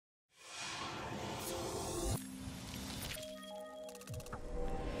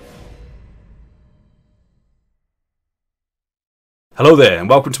Hello there and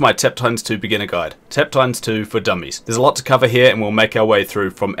welcome to my Tap Titans 2 beginner guide. Tap Titans 2 for dummies. There's a lot to cover here and we'll make our way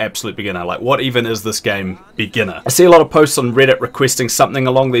through from absolute beginner. Like, what even is this game beginner? I see a lot of posts on Reddit requesting something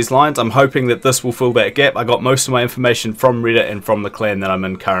along these lines. I'm hoping that this will fill that gap. I got most of my information from Reddit and from the clan that I'm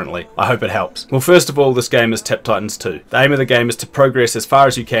in currently. I hope it helps. Well, first of all, this game is Tap Titans 2. The aim of the game is to progress as far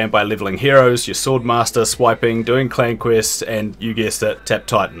as you can by leveling heroes, your swordmaster, swiping, doing clan quests, and you guessed it, Tap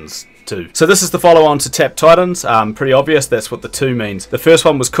Titans 2. So this is the follow-on to Tap Titans. Pretty obvious, that's what the 2 means. The first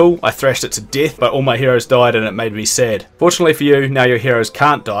one was cool, I thrashed it to death, but all my heroes died and it made me sad. Fortunately for you, now your heroes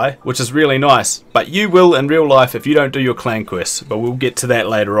can't die, which is really nice, but you will in real life if you don't do your clan quests, but we'll get to that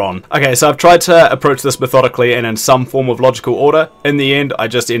later on. Okay, so I've tried to approach this methodically and in some form of logical order. In the end, I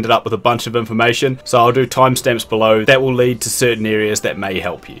just ended up with a bunch of information, so I'll do timestamps below that will lead to certain areas that may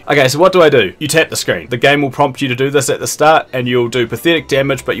help you. Okay, so what do? You tap the screen. The game will prompt you to do this at the start, and you'll do pathetic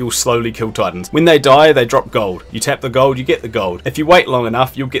damage, but you'll slowly kill titans. When they die, they drop gold. You tap the gold, you get the gold. If you wait long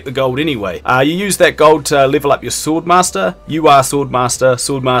enough, you'll get the gold anyway. You use that gold to level up your swordmaster. You are swordmaster.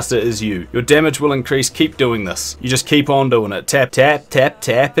 Swordmaster is you. Your damage will increase. Keep doing this. You just keep on doing it. Tap, tap, tap,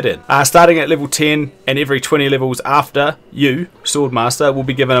 tap it in. Starting at level 10 and every 20 levels after, you, swordmaster, will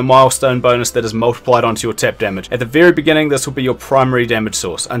be given a milestone bonus that is multiplied onto your tap damage. At the very beginning, this will be your primary damage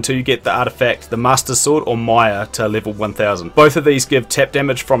source until you get the artifact, the Master Sword or Maya, to level 1000. Both of these give tap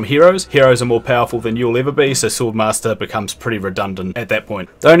damage from heroes. Heroes are more powerful than you'll ever be, so Swordmaster becomes pretty redundant at that point.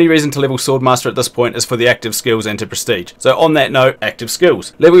 The only reason to level Swordmaster at this point is for the active skills and to prestige. So on that note, active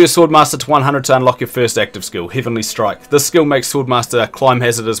skills. Level your Swordmaster to 100 to unlock your first active skill, Heavenly Strike. This skill makes Swordmaster climb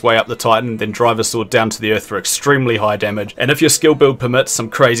hazard his way up the Titan, then drive his sword down to the earth for extremely high damage, and if your skill build permits,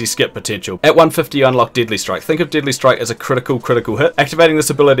 some crazy skip potential. At 150 you unlock Deadly Strike. Think of Deadly Strike as a critical hit. Activating this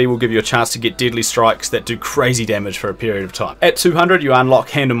ability will give you a chance to get deadly strikes that do crazy damage for a period of time. At 200 you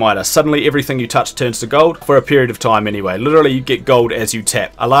unlock Hand of Mitre. Suddenly everything you touch turns to gold, for a period of time anyway. Literally you get gold as you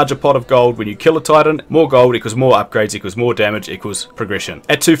tap. A larger pot of gold when you kill a titan, more gold equals more upgrades equals more damage equals progression.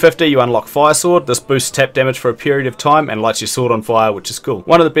 At 250 you unlock Fire Sword. This boosts tap damage for a period of time and lights your sword on fire, which is cool.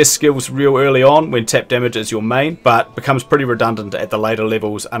 One of the best skills real early on when tap damage is your main, but becomes pretty redundant at the later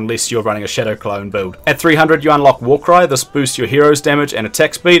levels unless you're running a Shadow Clone build. At 300 you unlock Warcry. This boosts your hero's damage and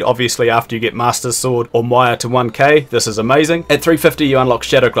attack speed, obviously after you get Master Sword or Maya to 1k. This is amazing. At 350 you unlock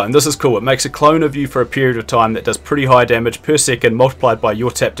Shadow Clone. This is cool. It makes a clone of you for a period of time that does pretty high damage per second multiplied by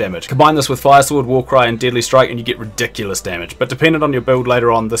your tap damage. Combine this with Fire Sword, Warcry and Deadly Strike and you get ridiculous damage, but dependent on your build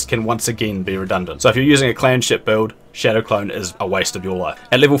later on, this can once again be redundant. So if you're using a clanship build, Shadow Clone is a waste of your life.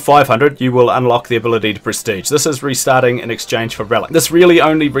 At level 500 you will unlock the ability to prestige. This is restarting in exchange for relic. This really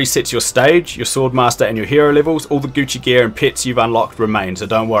only resets your stage, your swordmaster and your hero levels. All the Gucci gear and pets you've unlocked remain, so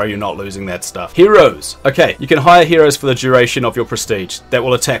don't worry, you're not losing that stuff. Heroes. Okay, you can hire heroes for the duration of your prestige that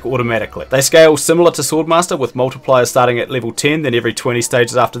will attack automatically. They scale similar to swordmaster with multipliers starting at level 10, then every 20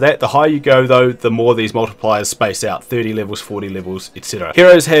 stages after that. The higher you go though, the more these multipliers space out, 30 levels, 40 levels, etc.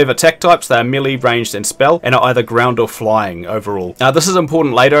 Heroes have attack types. They are melee, ranged and spell, and are either ground or flying overall. Now this is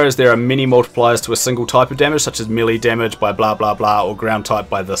important later as there are many multipliers to a single type of damage, such as melee damage by blah blah blah or ground type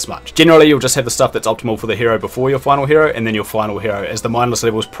by this much. Generally you'll just have the stuff that's optimal for the hero before your final hero and then your final hero, as the mindless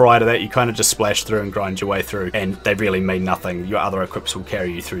levels prior to that you kind of just splash through and grind your way through and they really mean nothing. Your other equips will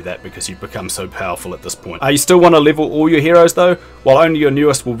carry you through that because you've become so powerful at this point. You still want to level all your heroes though. While only your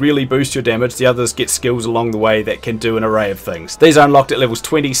newest will really boost your damage, the others get skills along the way that can do an array of things. These are unlocked at levels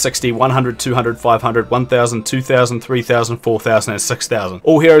 20, 60, 100, 200, 500, 1000, 2000, 3000, 4000 and 6000.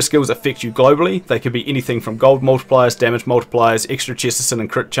 All hero skills affect you globally. They could be anything from gold multipliers, damage multipliers, extra chestison and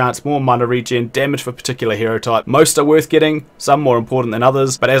crit chance, more mana regen, damage for particular hero type. Most are worth getting, some more important than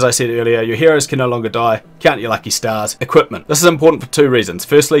others, but as I said earlier, your heroes can no longer die. Count your lucky stars. Equipment. This is important for 2 reasons.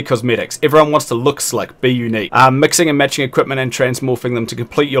 Firstly, cosmetics. Everyone wants to look slick, be unique. Mixing and matching equipment and transmorphing them to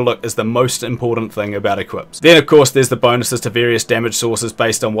complete your look is the most important thing about equips. Then of course there's the bonuses to various damage sources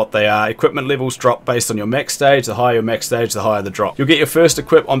based on what they are. Equipment levels drop based on your max stage. The higher your max stage, the higher the drop. You'll get your first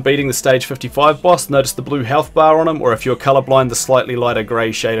equip on beating the stage 55 boss. Notice the blue health bar on him, or if you're colorblind, the slightly lighter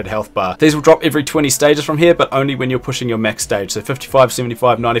grey shaded health bar. These will drop every 20 stages from here, but only when you're pushing your max stage. So 55,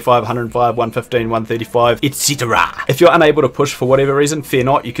 75, 95, 105, 115, 135, etc. If you're unable to push for whatever reason, fear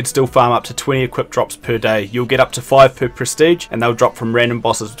not, you could still farm up to 20 equip drops per day. You'll get up to 5 per prestige, and they'll drop from random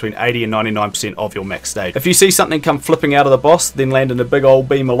bosses between 80 and 99% of your max stage. If you see something come flipping out of the boss, then land in a big old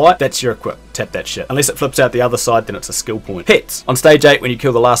beam of light, that's your equip. Tap that shit. Unless it flips out the other side side, then it's a skill point. Pets. On stage 8, when you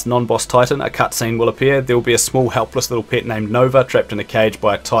kill the last non-boss titan, a cutscene will appear. There will be a small helpless little pet named Nova trapped in a cage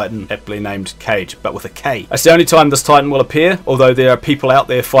by a titan aptly named Cage, but with a K. It's the only time this titan will appear, although there are people out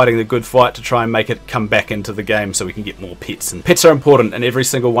there fighting the good fight to try and make it come back into the game so we can get more pets. And pets are important, and every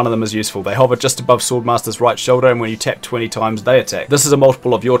single one of them is useful. They hover just above Swordmaster's right shoulder, and when you tap 20 times, they attack. This is a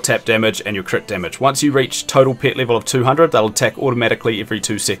multiple of your tap damage and your crit damage. Once you reach total pet level of 200, they'll attack automatically every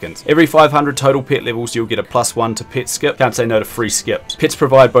 2 seconds. Every 500 total pet levels, you'll get a +1 to pet skip. Can't say no to free skips. Pets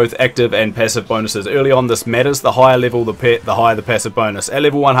provide both active and passive bonuses. Early on, this matters. The higher level the pet, the higher the passive bonus. At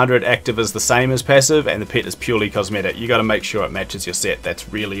level 100, active is the same as passive, and the pet is purely cosmetic. You got to make sure it matches your set.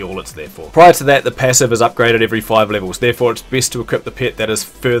 That's really all it's there for. Prior to that, the passive is upgraded every 5 levels. Therefore, it's best to equip the pet that is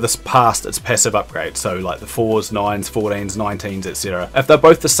furthest past its passive upgrade. So, like the 4s, 9s, 14s, 19s, etc. If they're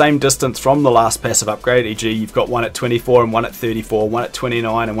both the same distance from the last passive upgrade, e.g. you've got one at 24 and one at 34, one at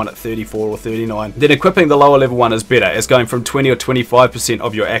 29 and one at 34 or 39, then equipping the lower level one is better, as going from 20 or 25%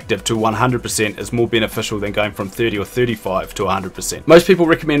 of your active to 100% is more beneficial than going from 30 or 35 to 100%. Most people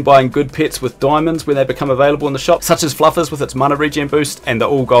recommend buying good pets with diamonds when they become available in the shop, such as Fluffers with its mana regen boost and the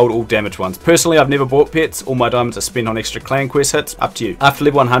all gold, all damage ones. Personally, I've never bought pets. All my diamonds are spent on extra clan quest hits. Up to you. After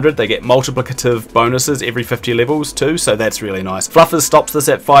level 100, they get multiplicative bonuses every 50 levels too, so that's really nice. Fluffers stops this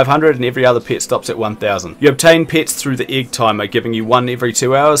at 500 and every other pet stops at 1000. You obtain pets through the egg timer, giving you one every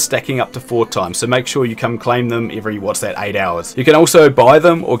 2 hours, stacking up to 4 times, so make sure you come claim them every, 8 hours. You can also buy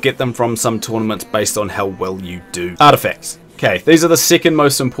them or get them from some tournaments based on how well you do. Artifacts. Okay, these are the second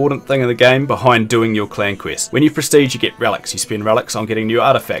most important thing in the game behind doing your clan quest. When you prestige, you get relics. You spend relics on getting new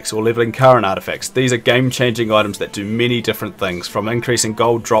artifacts or leveling current artifacts. These are game-changing items that do many different things, from increasing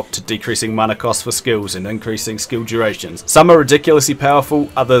gold drop to decreasing mana cost for skills and increasing skill durations. Some are ridiculously powerful,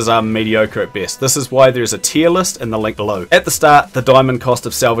 others are mediocre at best. This is why there is a tier list in the link below. At the start, the diamond cost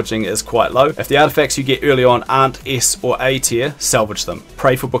of salvaging is quite low. If the artifacts you get early on aren't S or A tier, salvage them.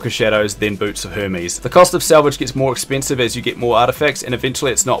 Pray for Book of Shadows, then Boots of Hermes. The cost of salvage gets more expensive as you get more artifacts, and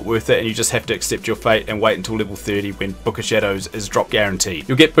eventually it's not worth it and you just have to accept your fate and wait until level 30 when Book of Shadows is drop guaranteed.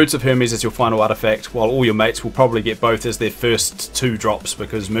 You'll get Boots of Hermes as your final artifact, while all your mates will probably get both as their first 2 drops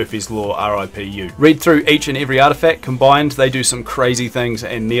because Murphy's Law RIPU. Read through each and every artifact. Combined, they do some crazy things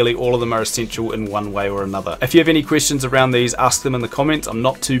and nearly all of them are essential in one way or another. If you have any questions around these, ask them in the comments. I'm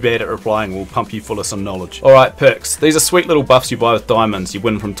not too bad at replying. We'll pump you full of some knowledge. Alright, perks. These are sweet little buffs you buy with diamonds. You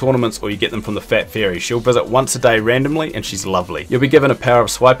win from tournaments or you get them from the Fat Fairy. She'll visit once a day randomly and she's lovely. You'll be given a power of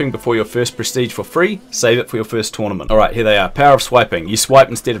swiping before your first prestige for free. Save it for your first tournament. Alright, here they are. Power of swiping. You swipe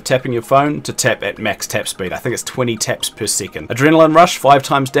instead of tapping your phone to tap at max tap speed. I think it's 20 taps per second. Adrenaline rush, 5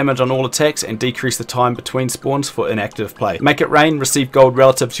 times damage on all attacks and decrease the time between spawns for inactive play. Make it rain, receive gold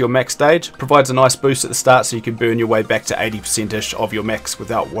relative to your max stage. Provides a nice boost at the start so you can burn your way back to 80%ish of your max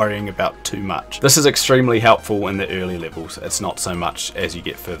without worrying about too much. This is extremely helpful in the early levels. It's not so much as you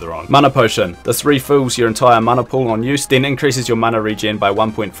get further on. Mana potion. This refills your entire mana pool on use, then increases your mana regen by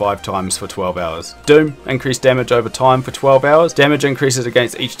 1.5 times for 12 hours. Doom. Increased damage over time for 12 hours. Damage increases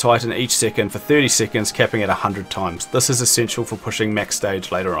against each titan each second for 30 seconds, capping at 100 times. This is essential for pushing max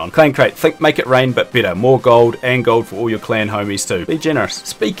stage later on. Clan crate. Think make it rain but better. More gold and gold for all your clan homies too. Be generous.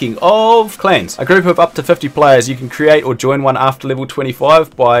 Speaking of clans, a group of up to 50 players. You can create or join one after level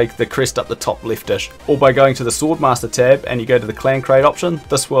 25 by the crest up the top leftish, or by going to the Swordmaster tab and you go to the clan crate option.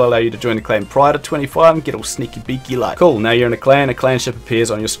 This will allow you to join the clan prior to 25 and get all sneaky beaky like. Cool, now you're in a clanship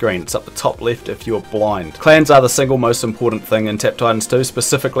appears on your screen. It's up the top left if you're blind. Clans are the single most important thing in Tap Titans 2,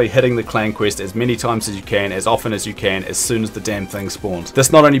 specifically hitting the clan quest as many times as you can, as often as you can, as soon as the damn thing spawns.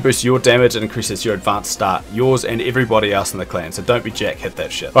 This not only boosts your damage, it increases your advanced start, yours and everybody else in the clan, so don't be jack, hit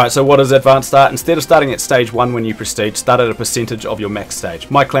that shit. Alright, so what is advanced start? Instead of starting at stage 1 when you prestige, start at a percentage of your max stage.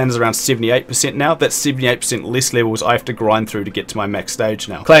 My clan is around 78% now. That's 78% less levels I have to grind through to get to my max stage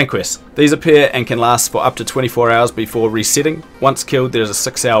now. Clan quests. These appear and can last for up to 24 hours before resetting. Once killed, there is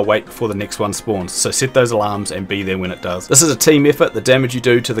a 6-hour wait before the next one spawns, so set those alarms and be there when it does. This is a team effort. The damage you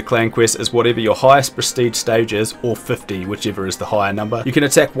do to the clan quest is whatever your highest prestige stage is, or 50, whichever is the higher number. You can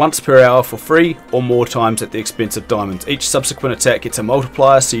attack once per hour for free, or more times at the expense of diamonds. Each subsequent attack gets a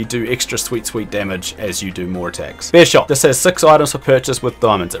multiplier, so you do extra sweet damage as you do more attacks. Bear shop. This has 6 items for purchase with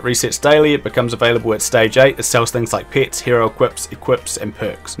diamonds. It resets daily. It becomes available at stage 8. It sells things like pets, hero equips, and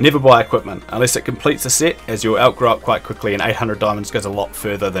perks. Never buy equipment unless it completes a set, as you'll outgrow it quite quite quickly, and 800 diamonds goes a lot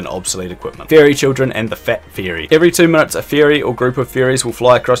further than obsolete equipment. Fairy children and the fat fairy. Every 2 minutes a fairy or group of fairies will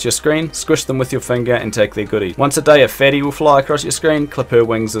fly across your screen, squish them with your finger and take their goodies. Once a day a fatty will fly across your screen, clip her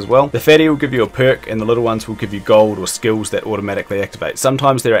wings as well. The fatty will give you a perk and the little ones will give you gold or skills that automatically activate.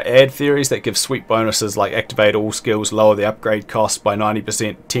 Sometimes there are ad fairies that give sweet bonuses like activate all skills, lower the upgrade cost by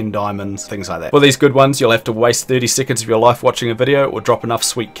 90%, 10 diamonds, things like that. For these good ones you'll have to waste 30 seconds of your life watching a video or drop enough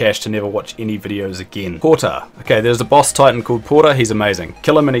sweet cash to never watch any videos again. Porter. Okay, there's a boss titan called Porter. He's amazing.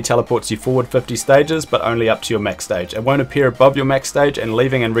 Kill him and he teleports you forward 50 stages, but only up to your max stage. It won't appear above your max stage, and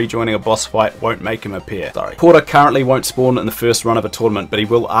leaving and rejoining a boss fight won't make him appear. Sorry. Porter currently won't spawn in the first run of a tournament, but he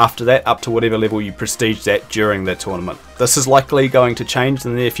will after that, up to whatever level you prestige that during that tournament. This is likely going to change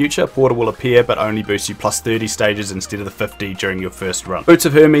in the near future. Porter will appear, but only boost you plus 30 stages instead of the 50 during your first run. Boots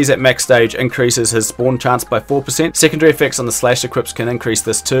of Hermes at max stage increases his spawn chance by 4%. Secondary effects on the slash equips can increase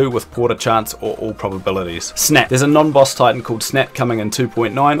this too, with Porter chance or all probabilities. Snap. There's a non-boss titan called Snap coming in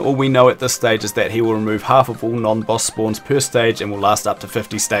 2.9. All we know at this stage is that he will remove half of all non-boss spawns per stage and will last up to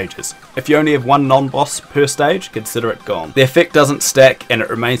 50 stages. If you only have one non-boss per stage, consider it gone. The effect doesn't stack, and it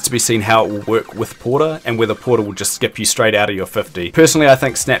remains to be seen how it will work with Porter and whether Porter will just skip you straight out of your 50. Personally, I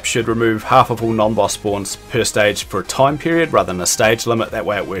think Snap should remove half of all non-boss spawns per stage for a time period rather than a stage limit. That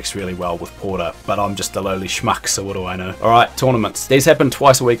way it works really well with Porter, but I'm just a lowly schmuck, so what do I know? Alright, tournaments. These happen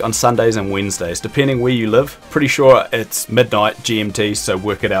twice a week on Sundays and Wednesdays, depending where you live. Pretty sure it's midnight GMT, so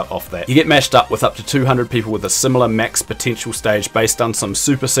work it out off that. You get matched up with up to 200 people with a similar max potential stage based on some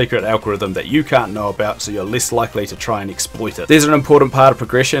super secret algorithm that you can't know about, so you're less likely to try and exploit it. There's an important part of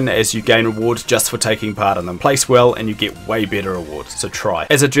progression as you gain rewards just for taking part in them. Place well and you get way better rewards, so try.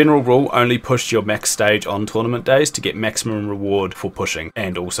 As a general rule, only push your max stage on tournament days to get maximum reward for pushing,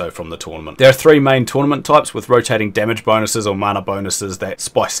 and also from the tournament. There are 3 main tournament types with rotating damage bonuses or mana bonuses that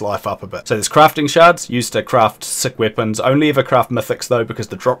spice life up a bit. So there's crafting shards, used to craft sick weapons. Only ever craft mythics though, because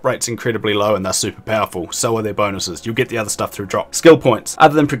the drop rate's incredibly low and they're super powerful. So are their bonuses. You'll get the other stuff through drop. Skill points.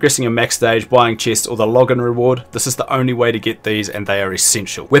 Other than progressing your max stage, buying chests, or the login reward, this is the only way to get these, and they are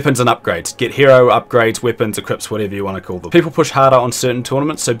essential. Weapons and upgrades. Get hero upgrades, weapons, equips, whatever you want to call them. People push harder on certain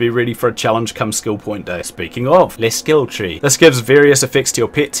tournaments, so be ready for a challenge come skill point day. Speaking of, less skill tree. This gives various effects to your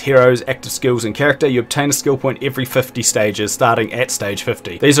pets, heroes, active skills, and character. You obtain a skill point every 50 stages, starting at stage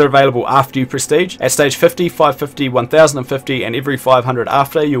 50. These are available after you prestige. At stage 50, 550, 1050, and every 500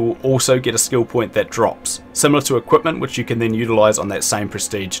 after, you will also get a skill point that drops. Similar to equipment, which you can then utilize on that same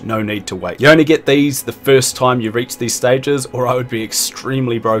prestige. No need to wait. You only get these the first time you reach these stages, or I would be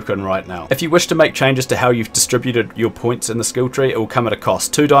extremely broken right now. If you wish to make changes to how you've distributed your points in the skill tree, it will come at a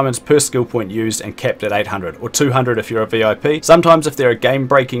cost. 2 diamonds per skill point used and capped at 800, or 200 if you're a VIP. Sometimes if there are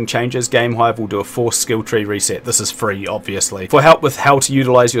game-breaking changes, GameHive will do a forced skill tree reset. This is free, obviously. For help with how to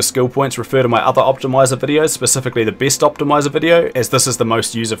utilize your skill points, refer to my other optimizer videos, specifically the best optimizer video, as this is the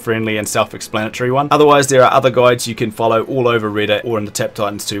most user-friendly and self-explanatory one. Otherwise, there are other guides you can follow all over Reddit or in the Tap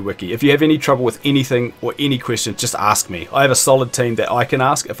Titans 2 wiki. If you have any trouble with anything or any questions, just ask me. I have a solid team that I can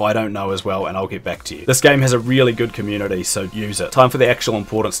ask if I don't know as well, and I'll get back to you. This game has a really good community, so use it. Time for the actual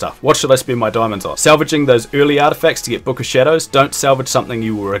important stuff. What should I spend my diamonds on? Salvaging those early artifacts to get Book of Shadows. Don't salvage something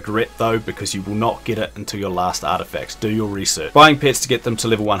you will regret though, because you will not get it until your last artifacts. Do your research. Buying pets to get them to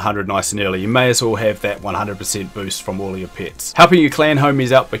level 100 nice and early. You may as well have that 100% boost from all of your pets. Helping your clan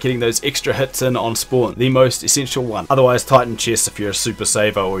homies out by getting those extra hits in on spawn. The most essential one. Otherwise, Titan chests if you're a super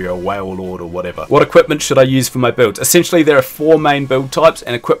saver or you're a whale lord or whatever. What equipment should I use for my builds? Essentially, there are 4 main build types,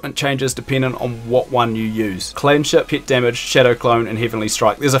 and equipment changes depending on what one you use. Clanship, Pet Damage, Shadow Clone, and Heavenly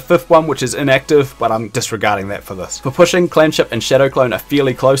Strike. There's a 5th one which is inactive, but I'm disregarding that for this. For pushing, Clanship and Shadow Clone are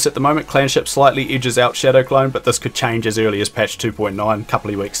fairly close at the moment. Clanship slightly edges out Shadow Clone, but this could change as early as patch 2.9,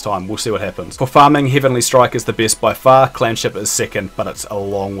 couple of weeks time. We'll see what happens. For farming, Heavenly Strike is the best by far. Clanship is second, but it's a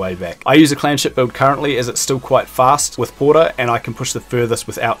long way back. I use a Clanship build currently as it's still quite fast with Porter, and I can push the furthest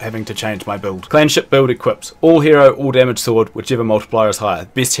without having to change my build. Clanship build equips. All hero, all damage sword, whichever multiplier is higher.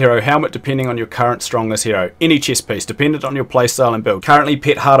 Best hero helmet depending on your current strongest hero. Any chest piece dependent on your playstyle and build. Currently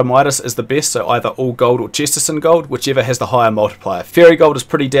Pet Hardamitis is the best, so either all gold or Chesterton gold, whichever has the higher multiplier. Fairy gold is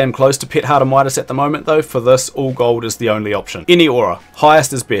pretty damn close to Pet Hardamitis at the moment though. For this, all gold is the only option. Any aura.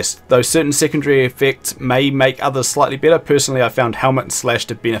 Highest is best, though certain secondary effects may make others slightly better. Personally, I found helmet and slash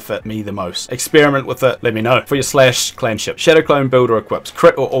to benefit me the most. Experiment with it, let me know. For your slash, Clanship. Shadow Clone build or equips.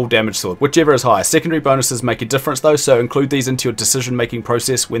 Crit or all damage sword, whichever is higher. Secondary bonuses make a difference though, so include these into your decision making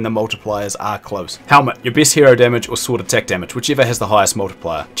process when the multipliers are close. Helmet. Your best hero hero damage, or sword attack damage, whichever has the highest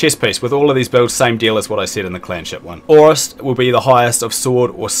multiplier. Chest piece, with all of these builds, same deal as what I said in the clanship one. Aurist will be the highest of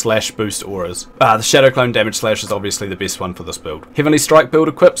sword or slash boost auras. The shadow clone damage slash is obviously the best one for this build. Heavenly Strike build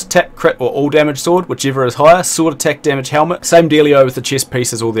equips tap, crit, or all damage sword, whichever is higher. Sword attack damage helmet, same dealio with the chest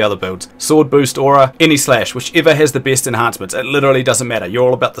piece as all the other builds. Sword boost aura, any slash, whichever has the best enhancements. It literally doesn't matter. You're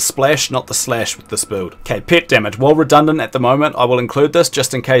all about the splash, not the slash with this build. Okay, pet damage. While redundant at the moment, I will include this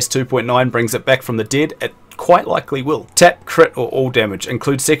just in case 2.9 brings it back from the dead. It quite likely will. Tap, crit, or all damage.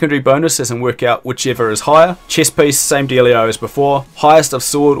 Include secondary bonuses and work out whichever is higher. Chest piece, same dealio as before. Highest of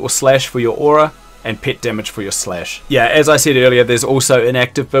sword or slash for your aura, and pet damage for your slash. Yeah, as I said earlier, there's also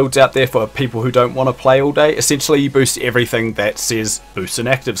inactive builds out there for people who don't want to play all day. Essentially, you boost everything that says boost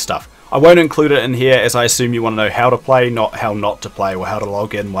inactive stuff. I won't include it in here as I assume you want to know how to play, not how not to play or how to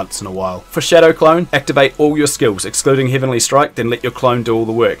log in once in a while. For Shadow Clone, activate all your skills, excluding Heavenly Strike, then let your clone do all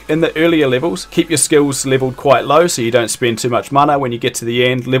the work. In the earlier levels, keep your skills leveled quite low so you don't spend too much mana. When you get to the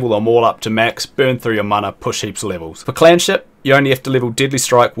end, level them all up to max, burn through your mana, push heaps of levels. For Clanship, you only have to level Deadly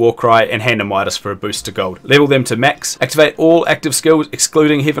Strike, Warcry, and Hand of Midas for a boost to gold. Level them to max. Activate all active skills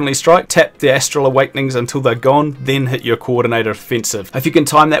excluding Heavenly Strike. Tap the Astral Awakenings until they're gone, then hit your Coordinator Offensive. If you can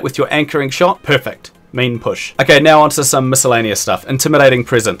time that with your anchoring shot, perfect. Mean push. Okay, now onto some miscellaneous stuff. Intimidating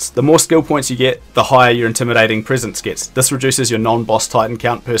Presence. The more skill points you get, the higher your Intimidating Presence gets. This reduces your non-boss Titan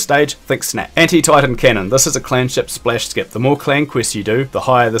count per stage. Think Snap. Anti-Titan Cannon. This is a clanship splash skip. The more clan quests you do, the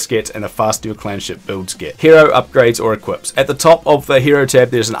higher this gets and the faster your clanship builds get. Hero upgrades or equips. At the top of the hero tab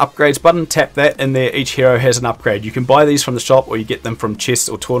there's an upgrades button. Tap that. In there each hero has an upgrade. You can buy these from the shop or you get them from chests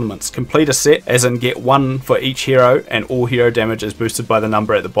or tournaments. Complete a set, as in get one for each hero, and all hero damage is boosted by the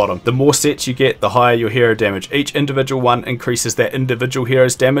number at the bottom. The more sets you get, the higher your hero damage. Each individual one increases that individual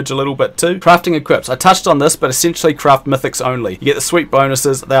hero's damage a little bit too. Crafting equips. I touched on this, but essentially craft mythics only. You get the sweet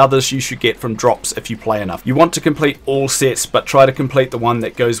bonuses, the others you should get from drops if you play enough. You want to complete all sets, but try to complete the one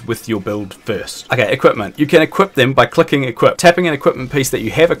that goes with your build first. Okay, equipment. You can equip them by clicking equip. Tapping an equipment piece that you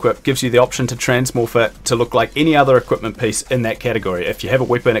have equipped gives you the option to transmorph it to look like any other equipment piece in that category. If you have a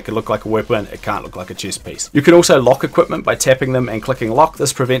weapon, it can look like a weapon, it can't look like a chest piece. You can also lock equipment by tapping them and clicking lock.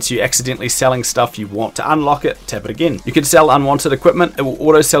 This prevents you accidentally selling stuff you want. To unlock it, tap it again. You can sell unwanted equipment. It will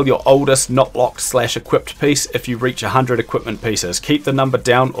auto sell your oldest not locked / equipped piece if you reach 100 equipment pieces. Keep the number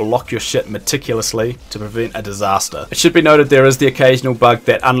down or lock your shit meticulously to prevent a disaster. It should be noted there is the occasional bug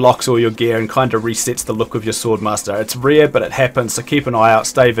that unlocks all your gear and kind of resets the look of your Swordmaster. It's rare, but it happens, so keep an eye out,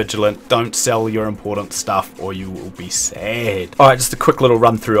 stay vigilant, don't sell your important stuff or you will be sad. Alright, just a quick little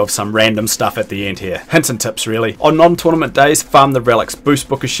run through of some random stuff at the end here. Hints and tips really. On non-tournament days, farm the relics, boost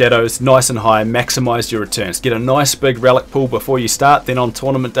Book of Shadows nice and high, maximize your returns. Get a nice big relic pool before you start. Then on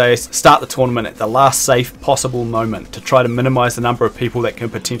tournament days, start the tournament at the last safe possible moment to try to minimize the number of people that can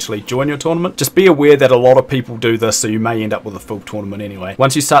potentially join your tournament. Just be aware that a lot of people do this, so you may end up with a full tournament anyway.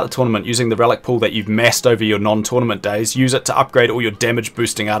 Once you start the tournament, using the relic pool that you've massed over your non-tournament days, use it to upgrade all your damage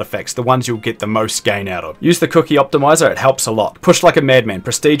boosting artifacts, the ones you'll get the most gain out of. Use the cookie optimizer, it helps a lot. Push like a madman.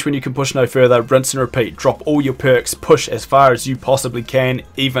 Prestige when you can push no further. Rinse and repeat. Drop all your perks. Push as far as you possibly can,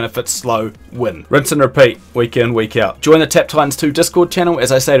 even if it's slow. Win. Rinse and repeat. Week in, week out. Join the Tap Titans 2 Discord channel.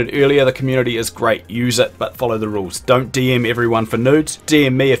 As I stated earlier, the community is great. Use it, but follow the rules. Don't DM everyone for nudes.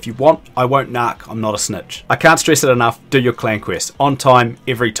 DM me if you want. I won't narc. I'm not a snitch. I can't stress it enough. Do your clan quests. On time,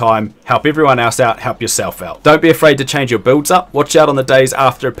 every time. Help everyone else out. Help yourself out. Don't be afraid to change your builds up. Watch out on the days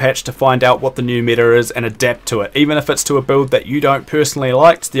after a patch to find out what the new meta is and adapt to it. Even if it's to a build that you don't personally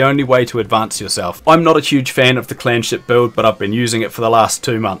like, it's the only way to advance yourself. I'm not a huge fan of the clanship build, but I've been using it for the last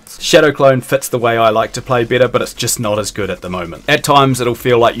 2 months. Shadow Clone fits the way I like to play better, but it's just not as good at the moment. At times it'll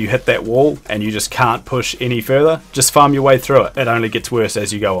feel like you hit that wall and you just can't push any further. Just farm your way through it. It only gets worse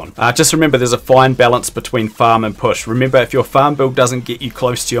as you go on. Just remember there's a fine balance between farm and push. Remember, if your farm build doesn't get you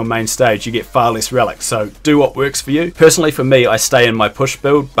close to your main stage, you get far less relics, so do what works for you. Personally for me, I stay in my push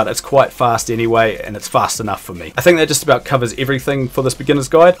build, but it's quite fast anyway, and it's fast enough for me. I think that just about covers everything for this beginner's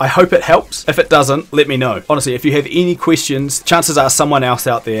guide. I hope it helps. If it doesn't, let me know. Honestly, if you have any questions, chances are someone else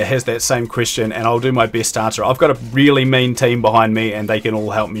out there has that same question and I'll do my best to answer it. I've got a really mean team behind me and they can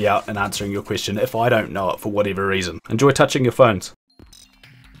all help me out in answering your question if I don't know it for whatever reason. Enjoy touching your phones.